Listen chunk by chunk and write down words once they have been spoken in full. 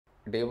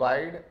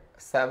divide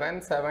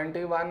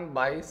 771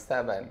 by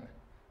 7.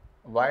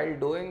 While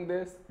doing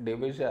this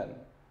division,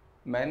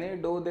 many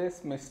do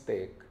this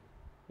mistake.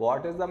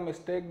 What is the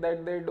mistake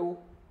that they do?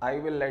 I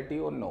will let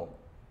you know.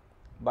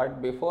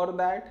 But before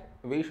that,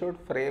 we should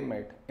frame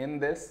it in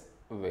this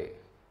way.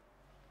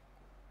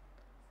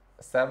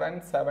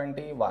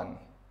 771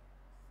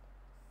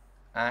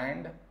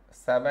 and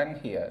 7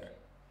 here.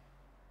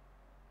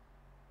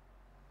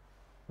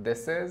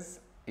 This is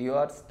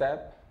your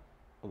step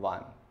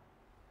 1.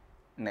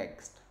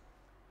 Next,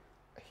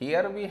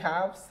 here we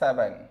have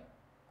 7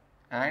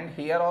 and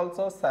here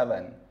also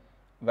 7.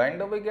 When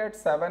do we get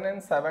 7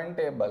 in 7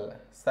 table?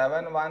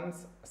 7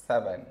 ones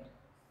 7.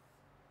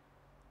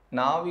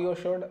 Now you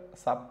should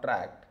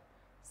subtract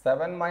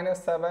 7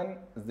 minus 7,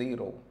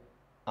 0.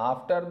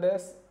 After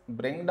this,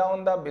 bring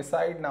down the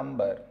beside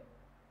number.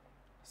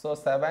 So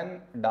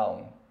 7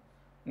 down.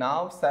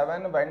 Now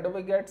 7, when do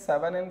we get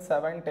 7 in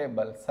 7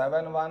 table?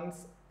 7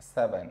 ones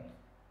 7.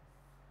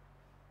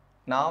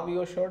 Now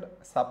you should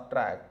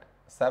subtract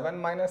 7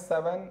 minus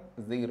 7,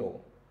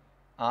 0.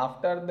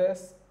 After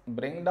this,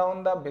 bring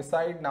down the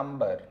beside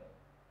number.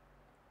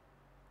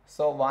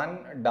 So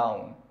 1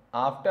 down.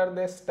 After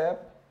this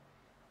step,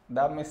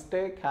 the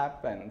mistake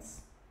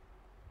happens,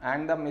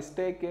 and the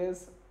mistake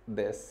is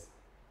this.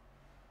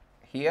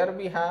 Here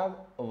we have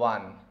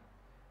 1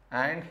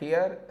 and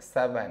here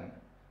 7.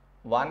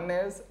 1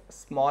 is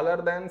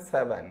smaller than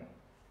 7.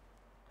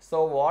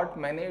 So what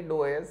many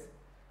do is,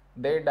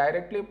 they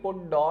directly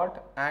put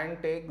dot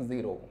and take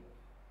 0,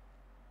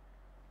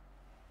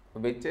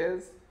 which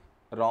is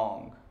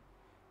wrong.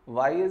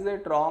 Why is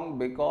it wrong?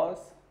 Because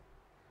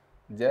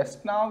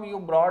just now you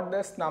brought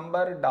this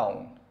number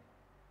down,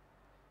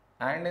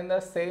 and in the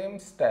same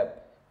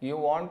step you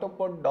want to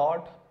put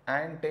dot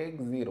and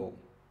take 0,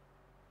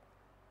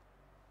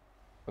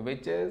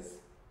 which is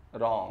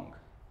wrong.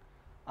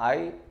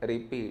 I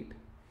repeat,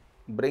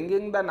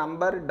 bringing the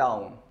number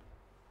down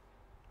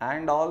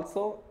and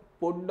also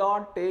put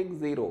dot take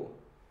 0,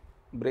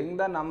 bring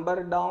the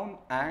number down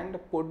and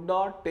put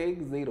dot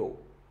take 0,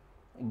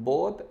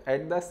 both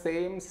at the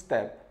same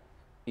step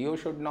you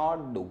should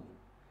not do.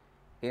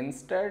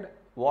 Instead,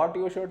 what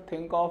you should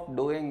think of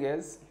doing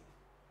is,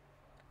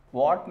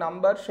 what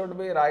number should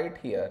we write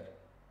here?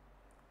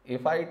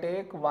 If I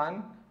take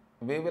 1,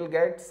 we will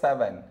get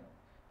 7,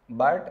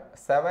 but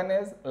 7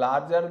 is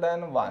larger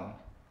than 1.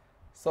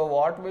 So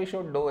what we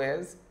should do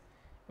is,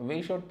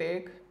 we should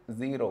take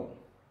 0.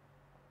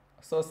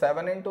 So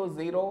 7 into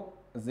 0,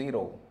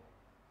 0.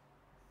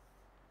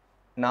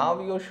 Now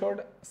you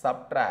should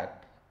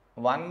subtract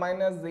 1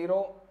 minus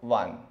 0,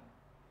 1.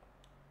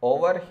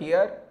 Over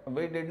here,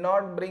 we did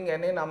not bring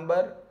any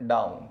number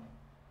down,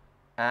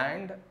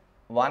 and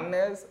 1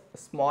 is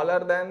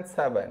smaller than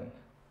 7.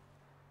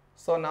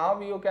 So now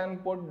you can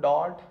put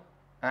dot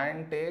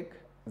and take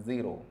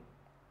 0.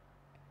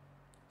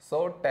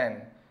 So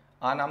 10.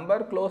 A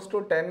number close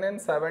to 10 in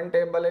 7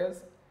 table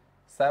is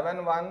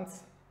 7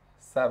 ones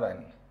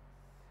 7.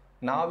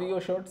 Now you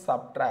should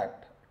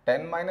subtract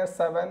 10 minus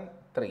 7,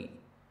 3,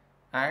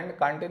 and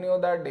continue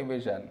the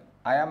division.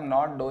 I am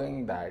not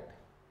doing that.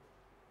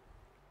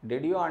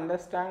 Did you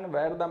understand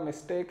where the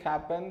mistake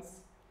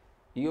happens?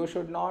 You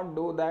should not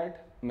do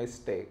that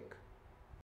mistake.